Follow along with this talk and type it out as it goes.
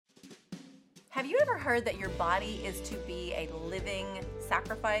Have you ever heard that your body is to be a living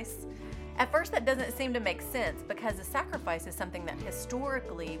sacrifice? At first, that doesn't seem to make sense because a sacrifice is something that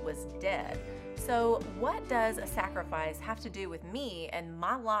historically was dead. So, what does a sacrifice have to do with me and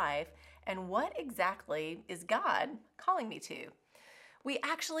my life, and what exactly is God calling me to? We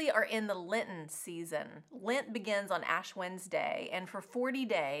actually are in the Lenten season. Lent begins on Ash Wednesday, and for 40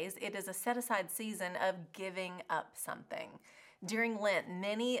 days, it is a set-aside season of giving up something. During Lent,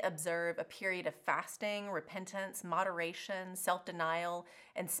 many observe a period of fasting, repentance, moderation, self-denial,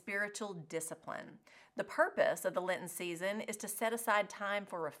 and spiritual discipline. The purpose of the Lenten season is to set aside time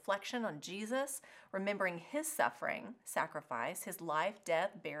for reflection on Jesus, remembering his suffering, sacrifice, his life,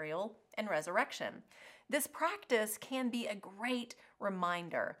 death, burial, and resurrection. This practice can be a great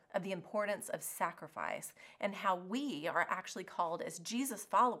reminder of the importance of sacrifice and how we are actually called as Jesus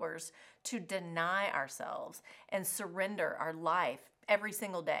followers to deny ourselves and surrender our life every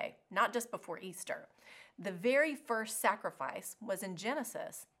single day, not just before Easter. The very first sacrifice was in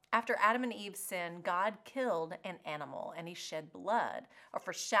Genesis. After Adam and Eve sinned, God killed an animal and he shed blood, a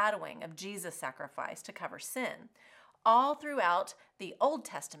foreshadowing of Jesus' sacrifice to cover sin. All throughout the Old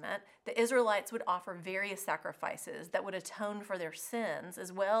Testament, the Israelites would offer various sacrifices that would atone for their sins,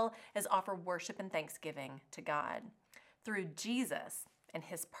 as well as offer worship and thanksgiving to God. Through Jesus and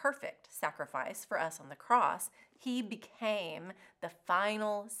his perfect sacrifice for us on the cross, he became the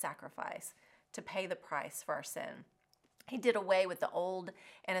final sacrifice to pay the price for our sin. He did away with the old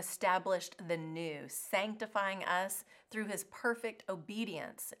and established the new, sanctifying us through his perfect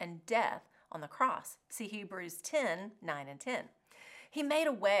obedience and death on the cross. See Hebrews 10, 9 and 10. He made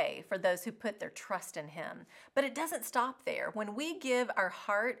a way for those who put their trust in him. But it doesn't stop there. When we give our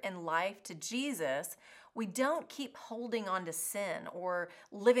heart and life to Jesus, we don't keep holding on to sin or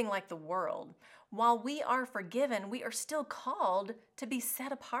living like the world. While we are forgiven, we are still called to be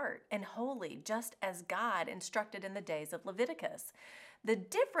set apart and holy, just as God instructed in the days of Leviticus. The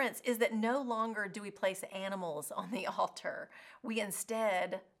difference is that no longer do we place animals on the altar. We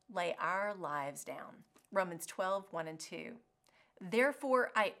instead lay our lives down. Romans 12, 1 and 2.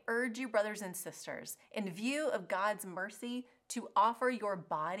 Therefore, I urge you, brothers and sisters, in view of God's mercy, to offer your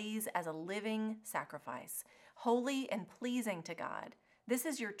bodies as a living sacrifice, holy and pleasing to God. This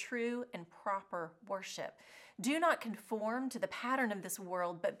is your true and proper worship. Do not conform to the pattern of this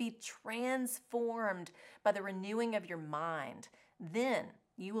world, but be transformed by the renewing of your mind. Then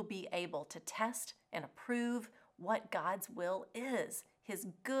you will be able to test and approve what God's will is, his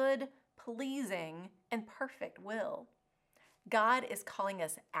good, pleasing, and perfect will. God is calling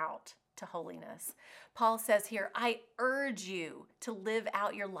us out to holiness. Paul says here, I urge you to live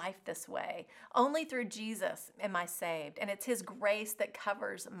out your life this way. Only through Jesus am I saved, and it's his grace that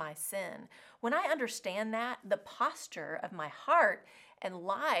covers my sin. When I understand that, the posture of my heart and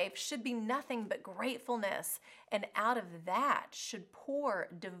life should be nothing but gratefulness, and out of that should pour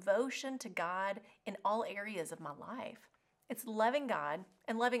devotion to God in all areas of my life. It's loving God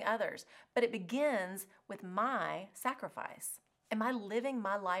and loving others, but it begins with my sacrifice. Am I living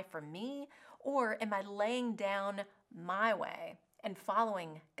my life for me, or am I laying down my way and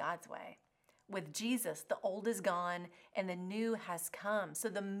following God's way? With Jesus, the old is gone and the new has come. So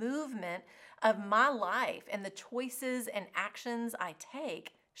the movement of my life and the choices and actions I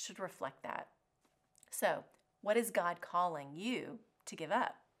take should reflect that. So, what is God calling you to give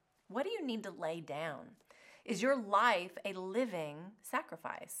up? What do you need to lay down? Is your life a living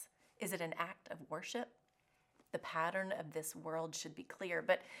sacrifice? Is it an act of worship? The pattern of this world should be clear,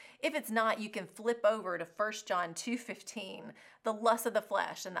 but if it's not, you can flip over to 1 John 2:15. The lust of the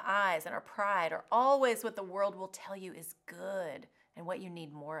flesh and the eyes and our pride are always what the world will tell you is good and what you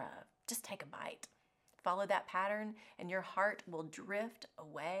need more of. Just take a bite. Follow that pattern and your heart will drift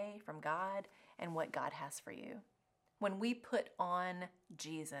away from God and what God has for you. When we put on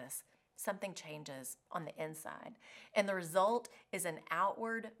Jesus, something changes on the inside. And the result is an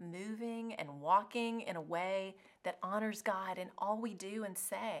outward moving and walking in a way that honors God in all we do and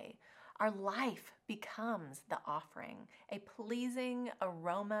say. Our life becomes the offering, a pleasing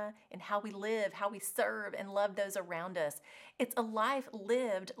aroma in how we live, how we serve and love those around us. It's a life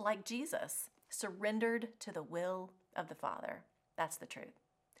lived like Jesus, surrendered to the will of the Father. That's the truth.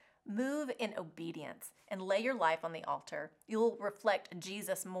 Move in obedience and lay your life on the altar. You'll reflect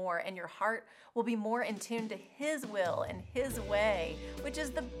Jesus more, and your heart will be more in tune to his will and his way, which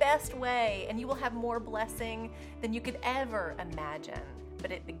is the best way, and you will have more blessing than you could ever imagine.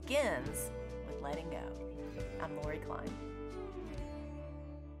 But it begins with letting go. I'm Lori Klein.